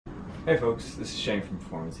Hey folks, this is Shane from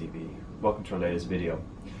Performance EV. Welcome to our latest video.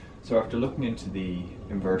 So after looking into the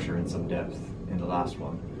inverter in some depth in the last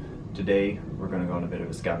one, today we're going to go on a bit of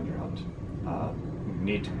a scavenger hunt. We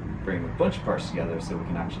need to bring a bunch of parts together so we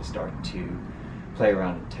can actually start to play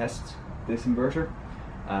around and test this inverter.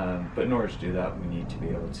 But in order to do that, we need to be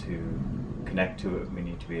able to connect to it, we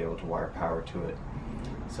need to be able to wire power to it.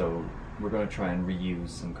 So we're going to try and reuse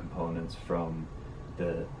some components from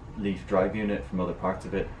the Leaf drive unit, from other parts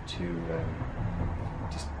of it, to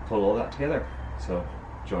just pull all that together. So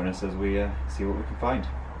join us as we see what we can find.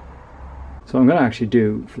 So what I'm going to actually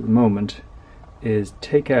do for the moment is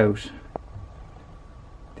take out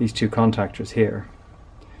these two contactors here.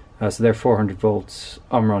 So they're 400 volts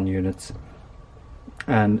Omron units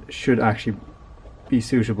and should actually be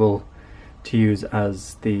suitable to use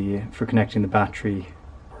as for connecting the battery,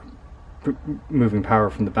 moving power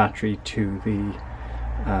from the battery to the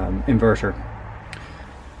inverter,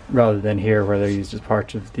 rather than here where they're used as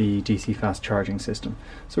part of the DC fast charging system.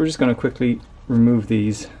 So we're just going to quickly remove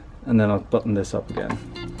these and then I'll button this up again.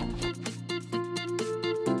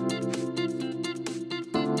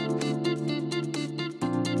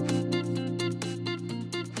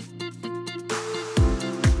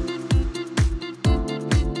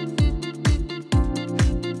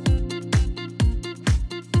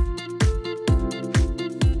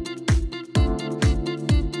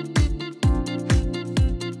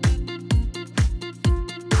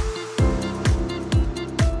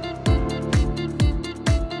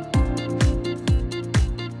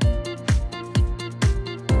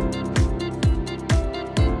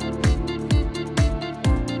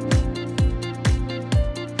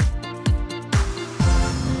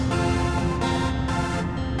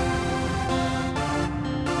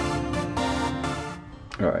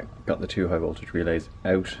 Alright, got the two high voltage relays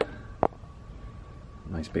out.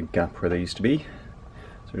 Nice big gap where they used to be.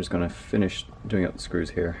 So we're just going to finish doing up the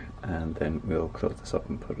screws here and then we'll close this up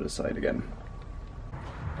and put it aside again.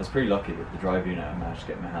 I was pretty lucky that the drive unit I managed to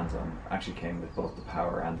get my hands on actually came with both the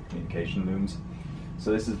power and the communication looms.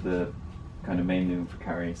 So this is the kind of main loom for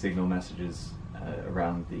carrying signal messages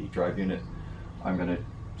around the drive unit. I'm going to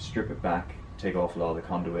strip it back, take off a lot of the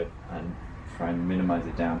conduit and try and minimize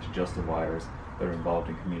it down to just the wires that are involved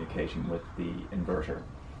in communicating with the inverter.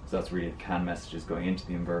 So that's really the CAN messages going into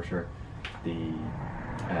the inverter, the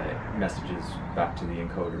messages back to the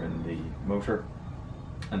encoder in the motor,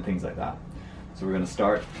 and things like that. So we're going to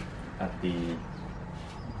start at the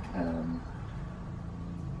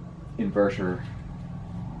inverter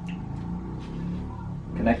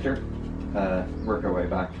connector, work our way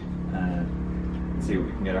back and see what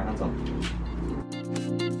we can get our hands on.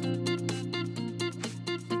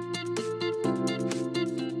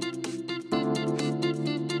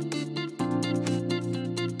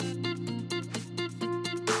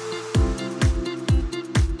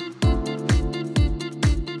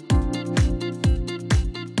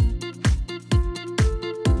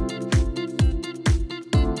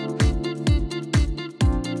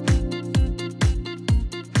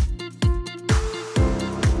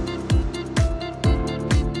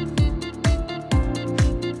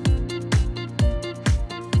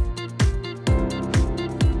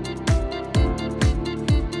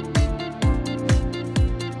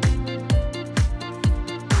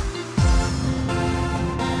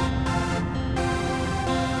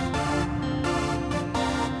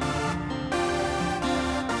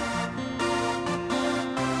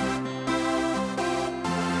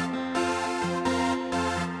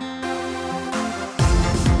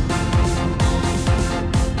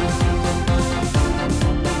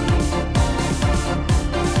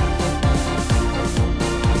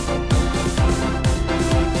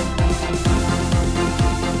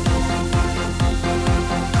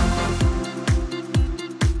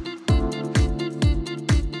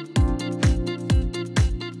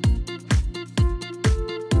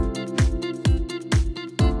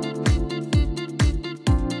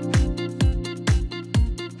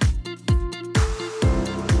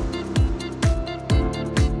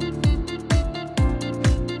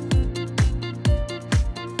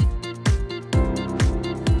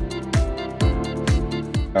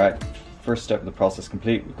 Alright, first step of the process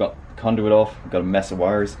complete. We've got the conduit off, we've got a mess of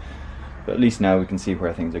wires, but at least now we can see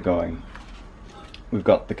where things are going. We've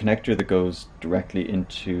got the connector that goes directly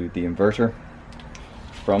into the inverter.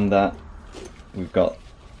 From that, we've got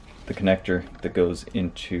the connector that goes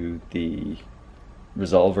into the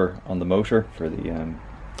resolver on the motor for the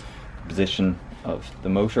position of the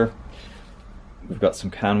motor. We've got some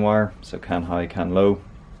CAN wire, so CAN high, CAN low.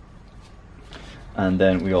 And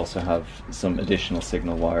then we also have some additional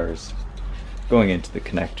signal wires going into the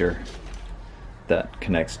connector that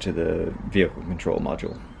connects to the vehicle control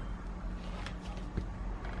module.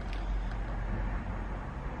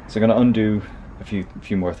 So I'm going to undo a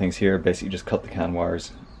few more things here. Basically just cut the CAN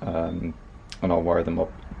wires, and I'll wire them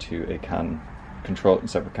up to a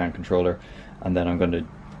separate CAN controller, and then I'm going to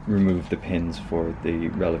remove the pins for the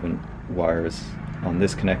relevant wires on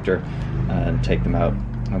this connector and take them out,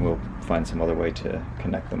 and we'll find some other way to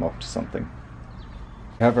connect them up to something.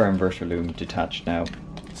 We have our inverter loom detached now,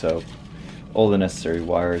 so all the necessary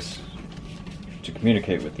wires to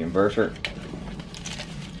communicate with the inverter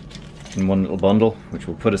in one little bundle, which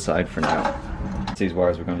we'll put aside for now. These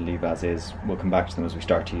wires we're going to leave as is. We'll come back to them as we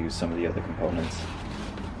start to use some of the other components.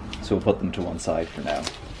 So we'll put them to one side for now.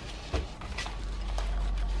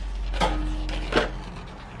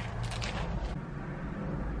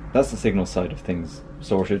 That's the signal side of things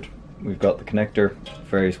sorted. We've got the connector,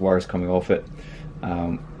 various wires coming off it.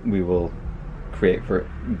 We will create for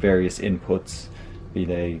various inputs, be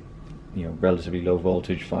they relatively low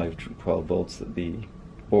voltage, 5 to 12 volts that the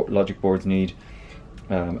logic boards need,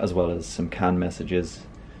 as well as some CAN messages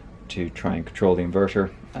to try and control the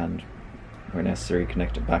inverter, and where necessary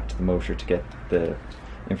connect it back to the motor to get the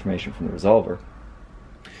information from the resolver.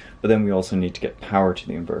 But then we also need to get power to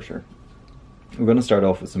the inverter. We're going to start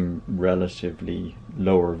off with some relatively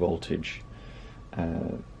lower voltage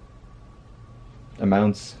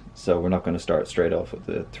amounts, so we're not going to start straight off with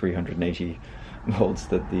the 380 volts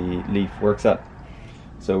that the Leaf works at.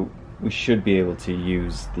 So we should be able to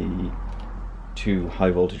use the 2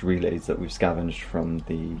 high voltage relays that we've scavenged from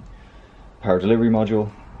the power delivery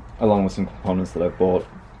module, along with some components that I've bought,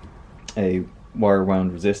 a wire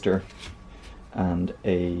wound resistor and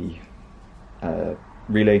a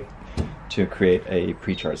relay, to create a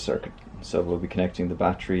pre-charge circuit. So we'll be connecting the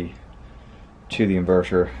battery to the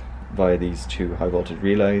inverter via these 2 high voltage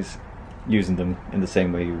relays, using them in the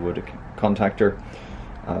same way you would a contactor.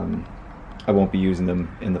 I won't be using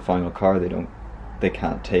them in the final car. They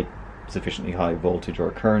can't take sufficiently high voltage or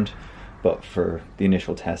current, but for the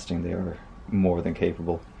initial testing they are more than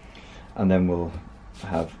capable. And then we'll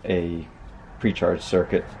have a pre-charge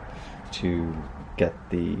circuit to get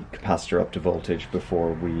the capacitor up to voltage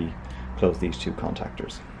before we close these 2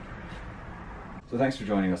 contactors. So thanks for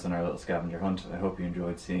joining us on our little scavenger hunt. I hope you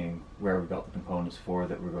enjoyed seeing where we got the components for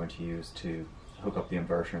that we're going to use to hook up the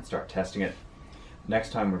inverter and start testing it.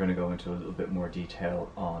 Next time we're going to go into a little bit more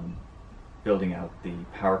detail on building out the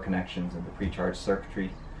power connections and the pre-charge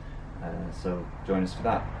circuitry, so join us for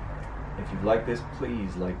that. If you've liked this,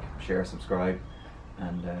 please like, share, subscribe,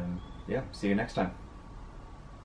 and yeah, see you next time.